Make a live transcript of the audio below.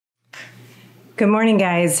Good morning,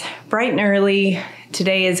 guys. Bright and early.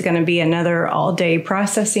 Today is going to be another all-day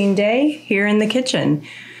processing day here in the kitchen.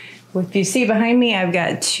 If you see behind me, I've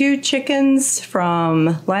got 2 chickens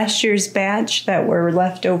from last year's batch that were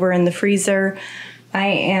left over in the freezer. I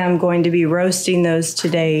am going to be roasting those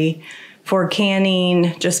today for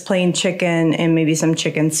canning, just plain chicken and maybe some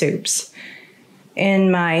chicken soups. In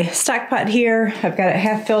my stock pot here, I've got it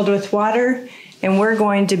half filled with water, and we're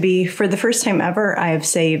going to be, for the first time ever, I have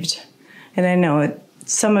saved, and I know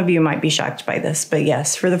some of you might be shocked by this, but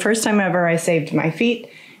yes, for the first time ever, I saved my feet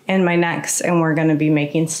and my necks, and we're gonna be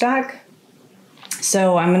making stock.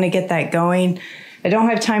 So I'm gonna get that going. I don't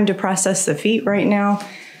have time to process the feet right now,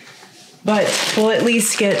 but we'll at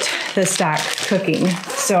least get the stock cooking.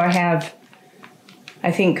 So I have,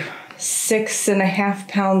 I think, 6.5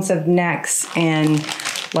 pounds of necks and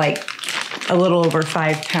like a little over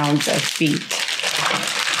 5 pounds of feet.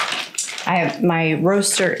 My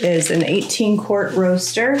roaster is an 18-quart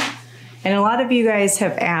roaster, and a lot of you guys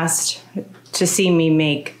have asked to see me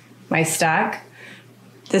make my stock.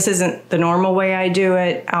 This isn't the normal way I do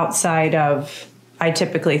it. Outside of, I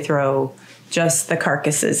typically throw just the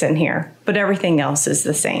carcasses in here, but everything else is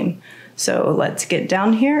the same. So let's get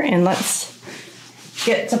down here and let's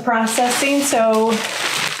get to processing. So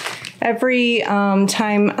every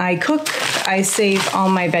time I cook, I save all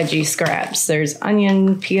my veggie scraps. There's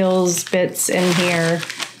onion peels, bits in here.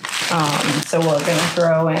 So we're gonna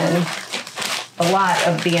throw in a lot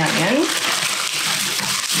of the onion.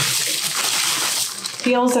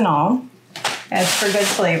 Peels and all, adds for good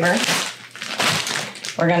flavor.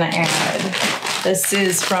 We're gonna add, this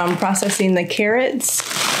is from processing the carrots.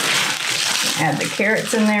 Add the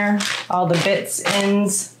carrots in there, all the bits,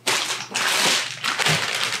 ends,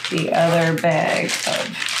 the other bag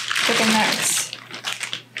of chicken necks.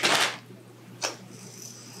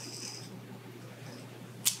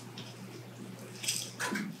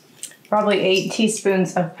 Probably 8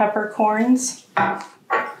 teaspoons of peppercorns.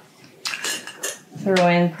 Throw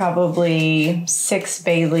in probably 6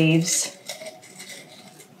 bay leaves.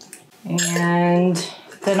 And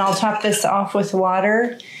then I'll top this off with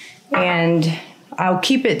water, and I'll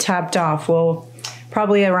keep it topped off. Well,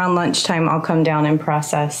 probably around lunchtime, I'll come down and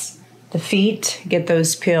process the feet, get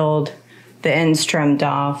those peeled, the ends trimmed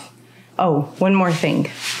off. Oh, one more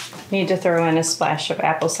thing. Need to throw in a splash of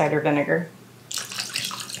apple cider vinegar.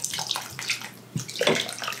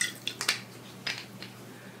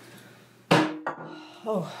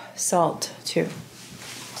 Oh, salt too.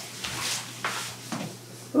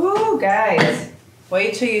 Ooh, guys,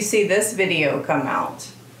 wait till you see this video come out.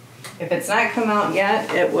 If it's not come out yet,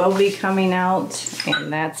 it will be coming out,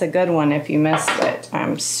 and that's a good one if you missed it.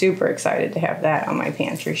 I'm super excited to have that on my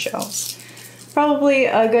pantry shelves. Probably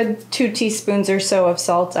a good 2 teaspoons or so of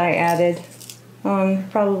salt I added.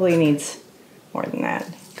 Probably needs more than that,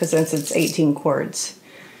 because since it's 18 quarts,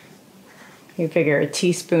 you figure a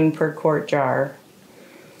teaspoon per quart jar.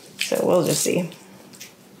 So we'll just see.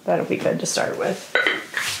 That'll be good to start with.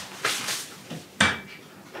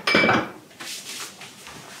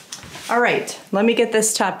 All right, let me get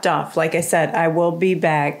this topped off. Like I said, I will be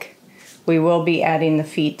back. We will be adding the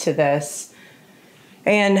feet to this.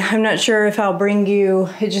 And I'm not sure if I'll bring you,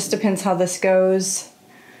 it just depends how this goes,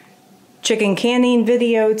 chicken canning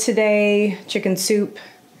video today, chicken soup,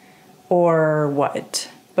 or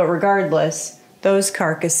what. But regardless, those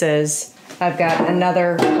carcasses, I've got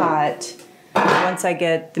another pot. Once I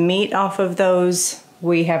get the meat off of those,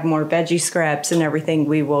 we have more veggie scraps and everything.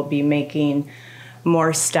 We will be making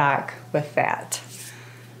more stock with that.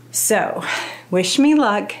 So wish me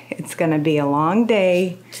luck. It's gonna be a long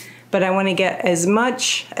day, but I want to get as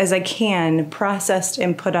much as I can processed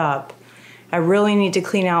and put up. I really need to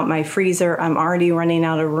clean out my freezer. I'm already running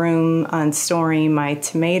out of room on storing my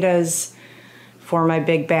tomatoes for my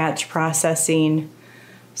big batch processing.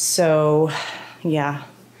 So yeah,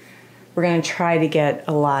 we're gonna try to get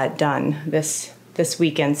a lot done this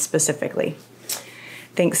weekend specifically.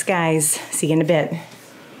 Thanks, guys. See you in a bit.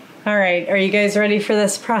 All right, are you guys ready for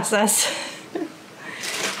this process?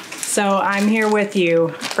 So I'm here with you,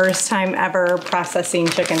 first time ever processing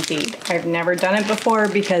chicken feet. I've never done it before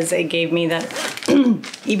because it gave me the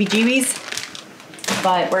EBGBs,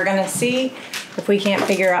 but we're gonna see if we can't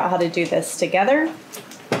figure out how to do this together.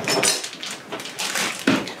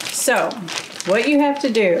 So what you have to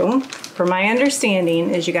do, from my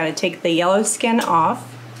understanding, is you gotta take the yellow skin off,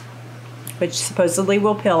 which supposedly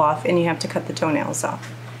will peel off, and you have to cut the toenails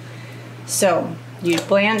off. So you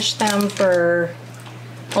blanch them for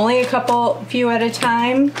only a few at a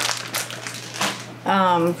time,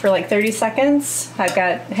 for like 30 seconds. I've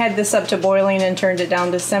had this up to boiling and turned it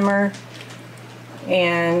down to simmer,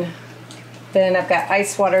 and Then I've got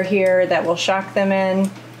ice water here that will shock them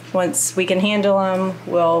in. Once we can handle them,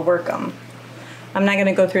 we'll work them. I'm not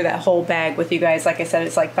gonna go through that whole bag with you guys. Like I said,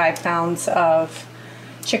 it's like 5 pounds of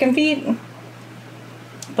chicken feet,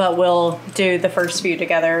 but we'll do the first few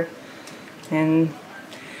together and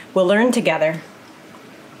we'll learn together.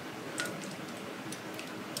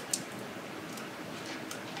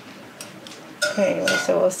 Okay,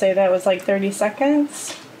 so we'll say that was like 30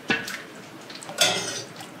 seconds.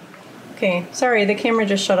 Okay, sorry, the camera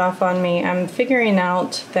just shut off on me. I'm figuring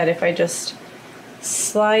out that if I just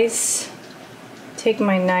take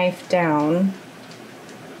my knife down,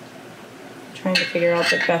 trying to figure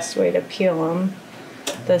out the best way to peel them.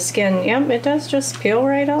 The skin, yep, it does just peel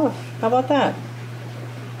right off. How about that?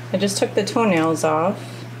 I just took the toenails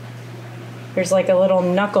off. There's like a little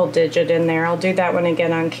knuckle digit in there. I'll do that one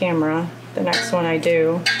again on camera, the next one I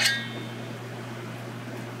do.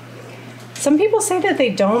 Some people say that they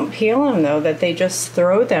don't peel them though, that they just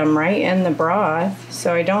throw them right in the broth.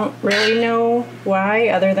 So I don't really know why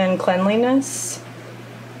other than cleanliness.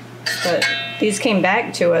 But these came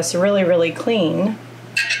back to us really, really clean.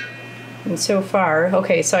 And so far,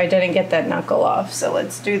 okay, so I didn't get that knuckle off. So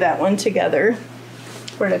let's do that one together.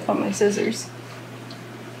 Where did I put my scissors?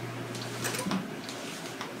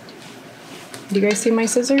 Do you guys see my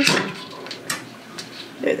scissors?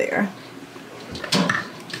 There they are.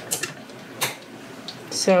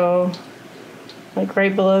 So, like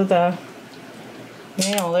right below the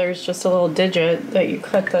nail, there's just a little digit that you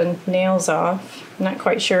cut the nails off. I'm not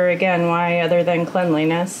quite sure, again, why other than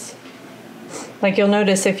cleanliness. Like you'll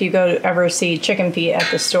notice if you go ever see chicken feet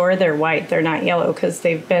at the store, they're white, they're not yellow because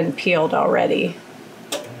they've been peeled already.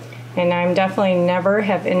 And I'm definitely never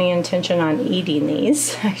have any intention on eating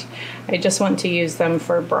these. I just want to use them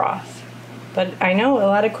for broth. But I know a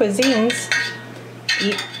lot of cuisines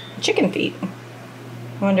eat chicken feet.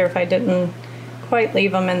 I wonder if I didn't quite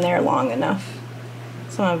leave them in there long enough.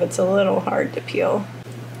 Some of it's a little hard to peel.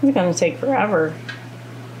 It's gonna take forever.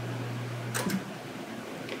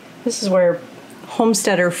 This is where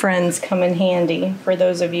homesteader friends come in handy for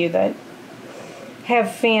those of you that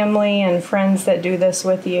have family and friends that do this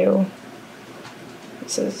with you.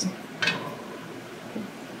 This is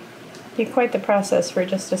be quite the process for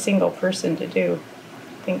just a single person to do,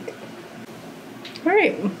 I think. All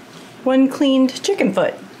right, one cleaned chicken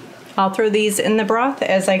foot. I'll throw these in the broth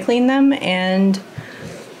as I clean them, and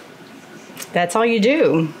that's all you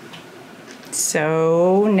do.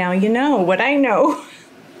 So now you know what I know.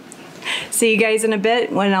 See you guys in a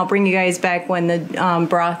bit when I'll bring you guys back when the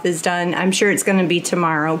broth is done. I'm sure it's gonna be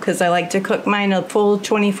tomorrow because I like to cook mine a full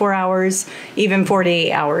 24 hours, even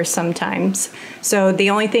 48 hours sometimes. So the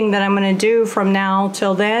only thing that I'm gonna do from now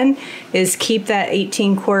till then is keep that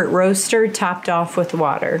 18-quart roaster topped off with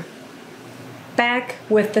water. Back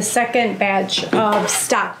with the second batch of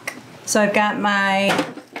stock. So I've got my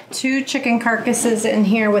 2 chicken carcasses in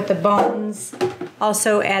here with the bones.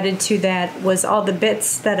 Also added to that was all the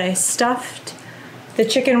bits that I stuffed the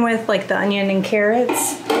chicken with, like the onion and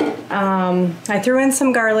carrots. I threw in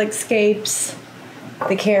some garlic scapes,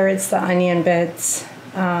 the carrots, the onion bits,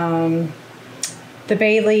 the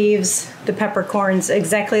bay leaves, the peppercorns,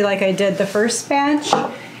 exactly like I did the first batch.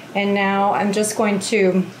 And now I'm just going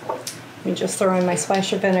to, let me just throw in my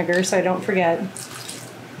splash of vinegar so I don't forget.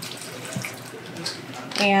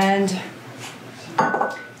 And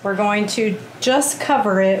we're going to just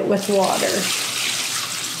cover it with water.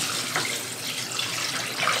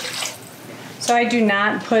 So I do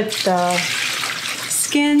not put the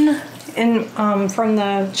skin in from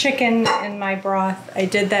the chicken in my broth. I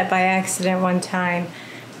did that by accident one time.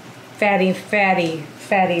 Fatty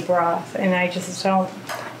broth, and I just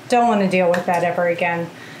don't want to deal with that ever again.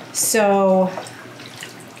 So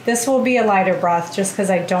this will be a lighter broth just because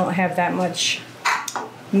I don't have that much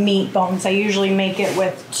meat bones. I usually make it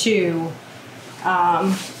with 2.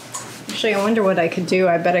 Actually, I wonder what I could do.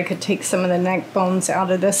 I bet I could take some of the neck bones out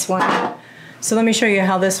of this one. So let me show you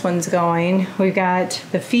how this one's going. We've got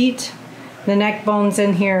the feet, the neck bones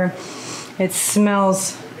in here. It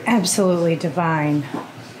smells absolutely divine.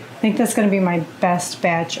 I think that's going to be my best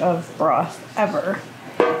batch of broth ever.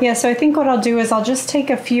 Yeah, so I think what I'll do is I'll just take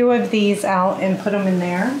a few of these out and put them in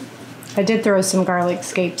there. I did throw some garlic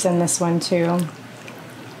scapes in this one too.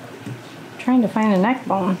 Trying to find a neck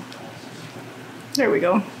bone. There we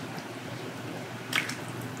go.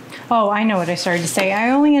 Oh, I know what I started to say. I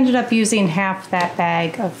only ended up using half that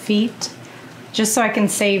bag of feet just so I can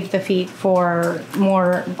save the feet for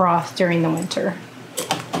more broth during the winter.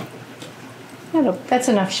 That's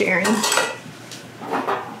enough sharing.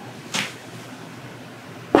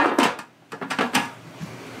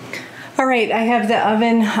 All right, I have the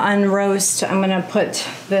oven on roast. I'm gonna put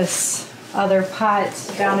this other pot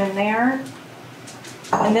down in there.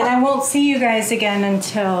 And then I won't see you guys again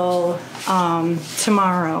until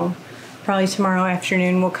tomorrow. Probably tomorrow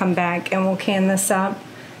afternoon we'll come back and we'll can this up.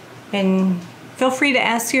 And feel free to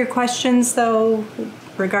ask your questions though,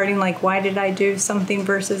 regarding like why did I do something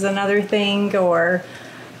versus another thing, or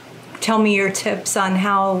tell me your tips on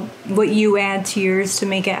what you add to yours to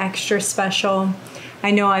make it extra special. I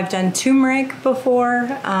know I've done turmeric before,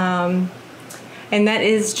 and that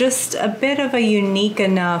is just a bit of a unique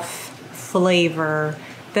enough flavor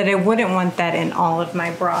that I wouldn't want that in all of my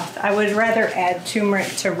broth. I would rather add turmeric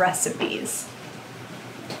to recipes.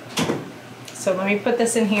 So let me put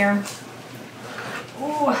this in here.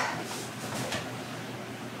 Ooh.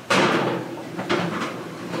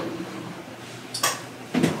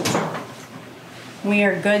 We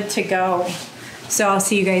are good to go. So I'll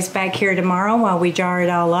see you guys back here tomorrow while we jar it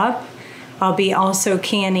all up. I'll be also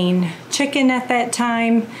canning chicken at that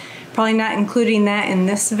time. Probably not including that in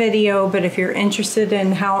this video, but if you're interested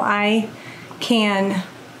in how I can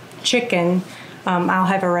chicken, I'll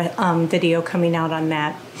have a video coming out on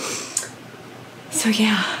that. So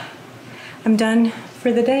yeah, I'm done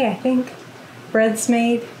for the day, I think. Bread's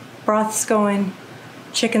made, broth's going,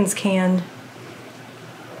 chicken's canned.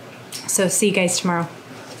 So see you guys tomorrow.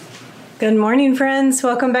 Good morning, friends.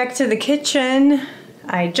 Welcome back to the kitchen.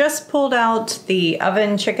 I just pulled out the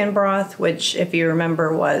oven chicken broth, which if you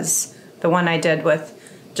remember was the one I did with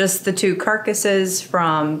just the 2 carcasses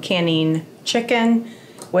from canning chicken,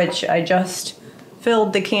 which I just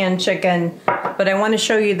filled the canned chicken. But I want to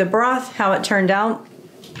show you the broth, how it turned out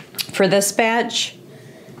for this batch.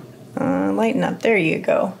 Lighten up, there you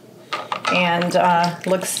go. And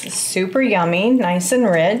looks super yummy, nice and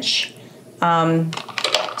rich.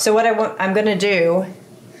 So what I'm gonna do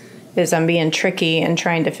is I'm being tricky and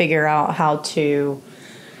trying to figure out how to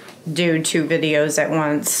do 2 videos at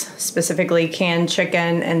once, specifically canned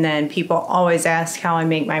chicken, and then people always ask how I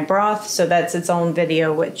make my broth, so that's its own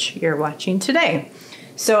video, which you're watching today.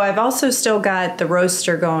 So I've also still got the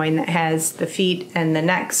roaster going that has the feet and the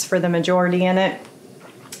necks for the majority in it.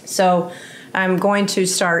 So I'm going to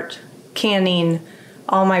start canning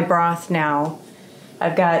all my broth now.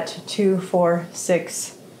 I've got 2, 4,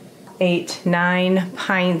 6, 8, 9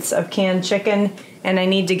 pints of canned chicken, and I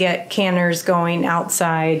need to get canners going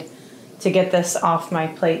outside to get this off my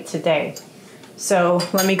plate today. So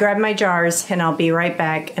let me grab my jars and I'll be right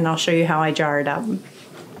back and I'll show you how I jar it up.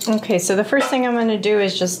 Okay, so the first thing I'm going to do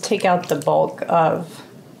is just take out the bulk of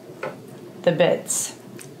the bits.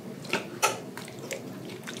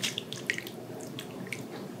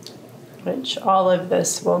 Which all of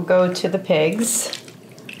this will go to the pigs.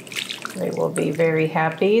 They will be very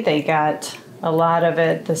happy. They got a lot of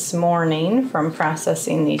it this morning from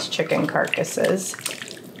processing these chicken carcasses.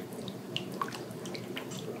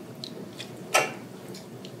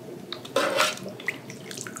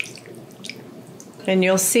 And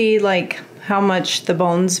you'll see like how much the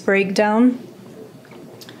bones break down.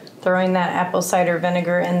 Throwing that apple cider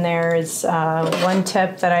vinegar in there is one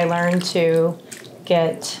tip that I learned to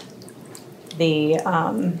get the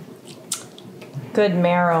good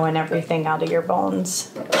marrow and everything out of your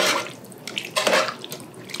bones.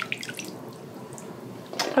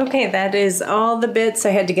 Okay, that is all the bits. I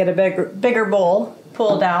had to get a bigger bowl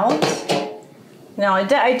pulled out. Now I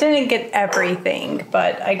didn't get everything,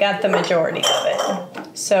 but I got the majority of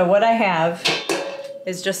it. So what I have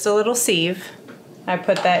is just a little sieve. I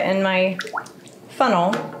put that in my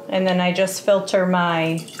funnel, and then I just filter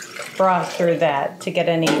my broth through that to get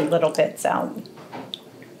any little bits out.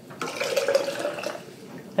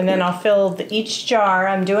 And then I'll fill each jar.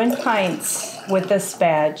 I'm doing pints with this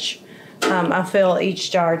batch. I'll fill each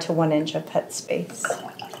jar to 1 inch of pet space.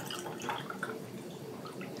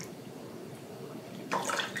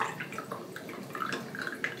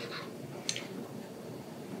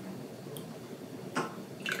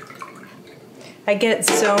 I get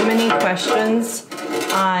so many questions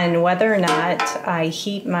on whether or not I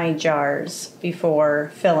heat my jars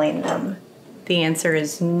before filling them. The answer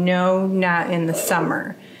is no, not in the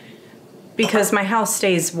summer, because my house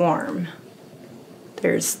stays warm.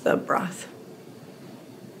 There's the broth.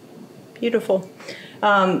 Beautiful.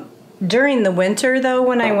 During the winter though,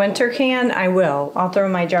 when I winter can, I'll throw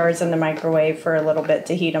my jars in the microwave for a little bit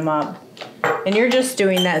to heat them up. And you're just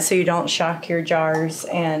doing that so you don't shock your jars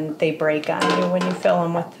and they break on you when you fill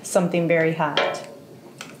them with something very hot.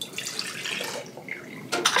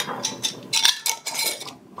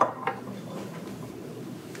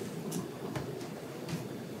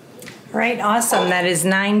 All right, awesome. That is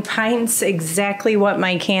 9 pints, exactly what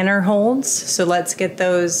my canner holds. So let's get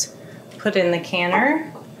those put in the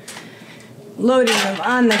canner. Loading them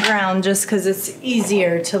on the ground just because it's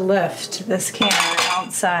easier to lift this canner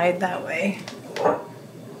outside that way.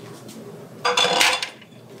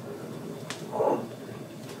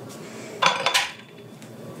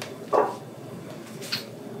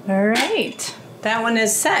 All right, that one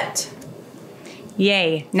is set.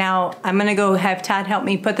 Yay. Now I'm gonna go have Todd help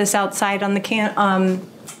me put this outside on the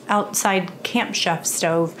outside Camp Chef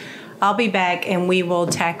stove. I'll be back and we will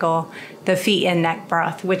tackle the feet and neck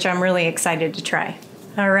broth, which I'm really excited to try.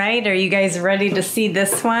 All right, are you guys ready to see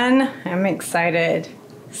this one? I'm excited.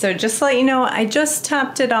 So just to let you know, I just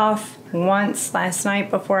topped it off once last night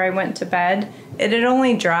before I went to bed. It had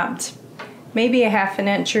only dropped maybe a ½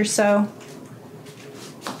 inch or so.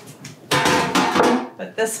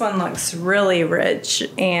 But this one looks really rich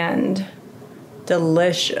and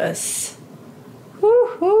delicious.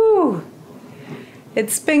 Woo-hoo!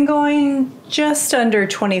 It's been going just under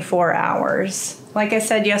 24 hours. Like I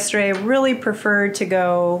said yesterday, I really preferred to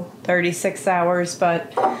go 36 hours,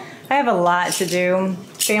 but I have a lot to do.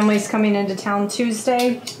 Family's coming into town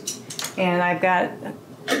Tuesday, and I've got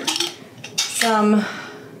some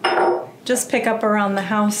just pick up around the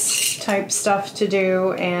house type stuff to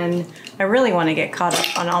do, and I really want to get caught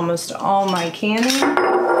up on almost all my canning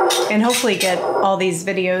and hopefully get all these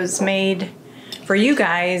videos made for you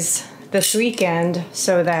guys this weekend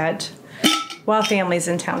so that while family's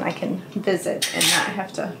in town I can visit and not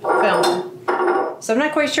have to film. So I'm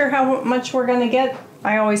not quite sure how much we're gonna get.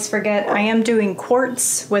 I always forget. I am doing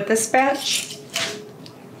quarts with this batch.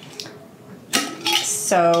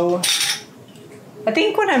 So I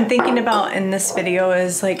think what I'm thinking about in this video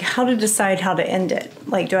is like how to decide how to end it.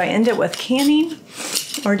 Like, do I end it with canning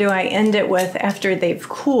or do I end it with after they've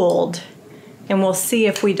cooled? And we'll see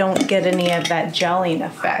if we don't get any of that gelling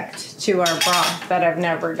effect to our broth that I've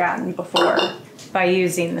never gotten before by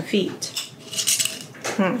using the feet.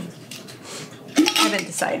 I haven't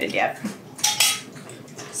decided yet.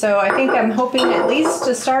 So I think I'm hoping at least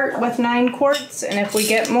to start with 9 quarts, and if we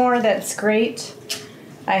get more, that's great.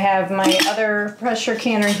 I have my other pressure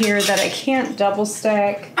canner here that I can't double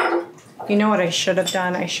stack. You know what I should have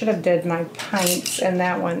done? I should have did my pints in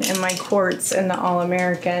that one and my quarts in the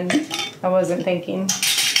All-American. I wasn't thinking.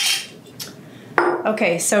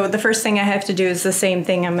 Okay, so the first thing I have to do is the same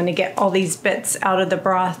thing. I'm gonna get all these bits out of the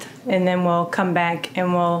broth, and then we'll come back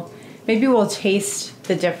and maybe we'll taste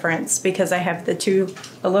the difference, because I have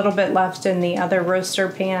a little bit left in the other roaster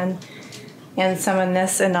pan and some in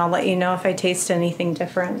this, and I'll let you know if I taste anything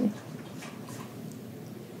different.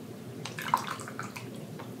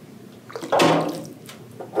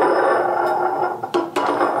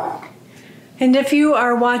 And if you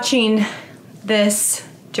are watching this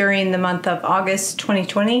during the month of August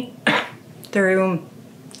 2020 through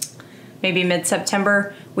maybe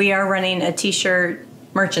mid-September, we are running a t-shirt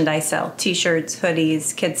merchandise sale. T-shirts,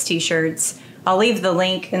 hoodies, kids t-shirts. I'll leave the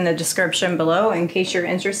link in the description below in case you're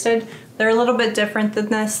interested. They're a little bit different than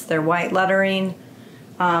this. They're white lettering,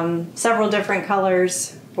 several different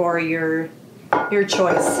colors for your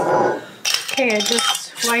choice. Okay, I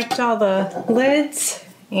just wiped all the lids,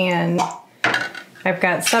 and I've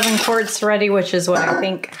got 7 quarts ready, which is what I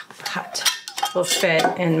think will fit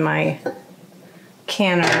in my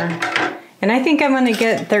canner. And I think I'm gonna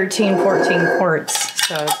get 13, 14 quarts,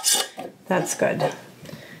 so that's good.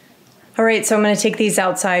 All right, so I'm gonna take these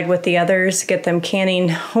outside with the others, get them canning.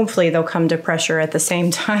 Hopefully they'll come to pressure at the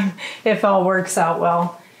same time if all works out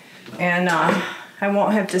well. And I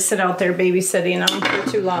won't have to sit out there babysitting them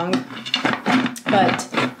for too long. But,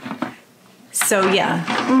 so yeah,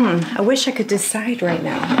 I wish I could decide right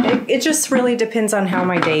now. It just really depends on how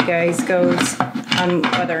my day, guys, goes, on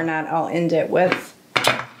whether or not I'll end it with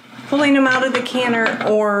pulling them out of the canner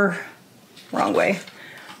or, wrong way,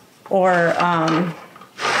 or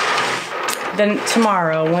then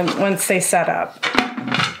tomorrow once they set up,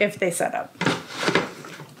 if they set up.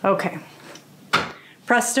 Okay,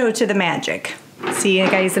 presto to the magic. See you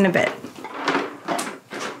guys in a bit.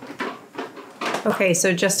 Okay,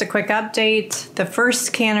 so just a quick update. The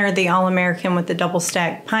first canner, the All-American with the double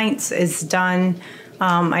stack pints, is done.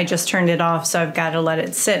 I just turned it off, so I've got to let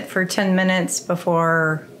it sit for 10 minutes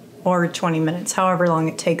before, or 20 minutes, however long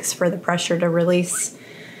it takes for the pressure to release.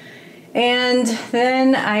 And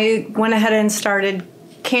then I went ahead and started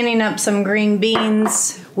canning up some green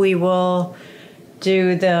beans. We will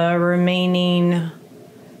do the remaining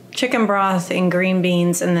chicken broth and green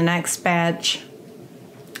beans in the next batch.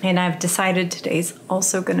 And I've decided today's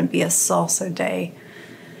also going to be a salsa day,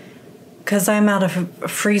 because I'm out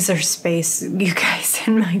of freezer space, you guys,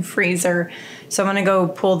 in my freezer So I'm gonna go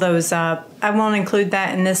pull those up. I won't include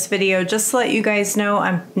that in this video. Just to let you guys know,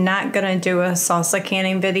 I'm not gonna do a salsa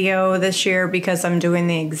canning video this year because I'm doing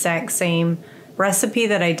the exact same recipe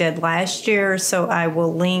that I did last year. So I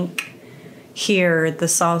will link here the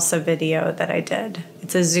salsa video that I did.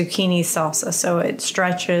 It's a zucchini salsa, so it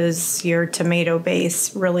stretches your tomato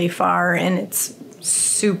base really far and it's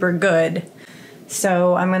super good.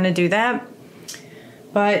 So I'm gonna do that.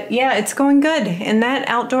 But yeah, it's going good. And that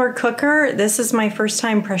outdoor cooker, this is my first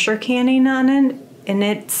time pressure canning on it, and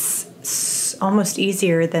it's almost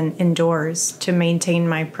easier than indoors to maintain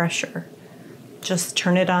my pressure. Just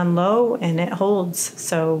turn it on low and it holds,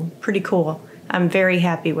 so pretty cool. I'm very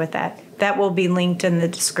happy with that. That will be linked in the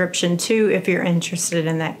description too if you're interested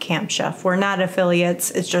in that Camp Chef. We're not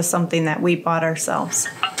affiliates, it's just something that we bought ourselves.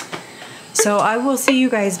 So I will see you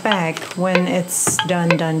guys back when it's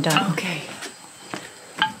done. Okay.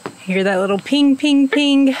 Hear that little ping, ping,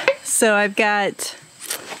 ping. So I've got,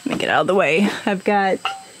 let me get out of the way. I've got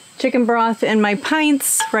chicken broth in my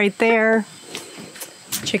pints right there.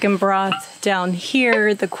 Chicken broth down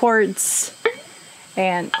here, the quarts,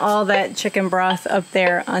 and all that chicken broth up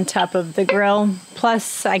there on top of the grill.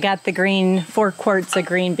 Plus I got the 4 quarts of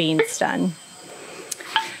green beans done.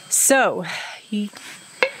 So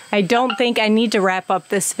I don't think I need to wrap up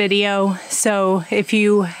this video, so if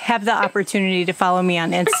you have the opportunity to follow me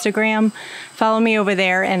on Instagram, follow me over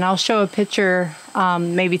there and I'll show a picture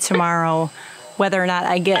maybe tomorrow whether or not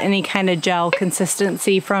I get any kind of gel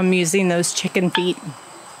consistency from using those chicken feet.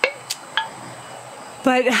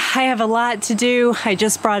 But I have a lot to do. I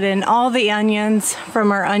just brought in all the onions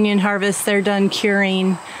from our onion harvest. They're done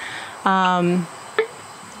curing.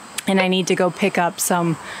 And I need to go pick up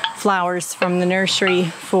some flowers from the nursery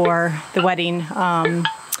for the wedding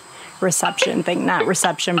reception thing. Not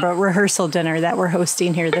reception, but rehearsal dinner that we're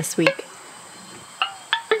hosting here this week.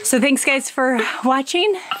 So thanks guys for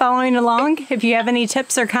watching, following along. If you have any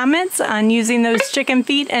tips or comments on using those chicken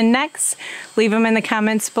feet and necks, leave them in the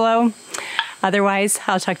comments below. Otherwise,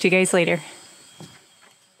 I'll talk to you guys later.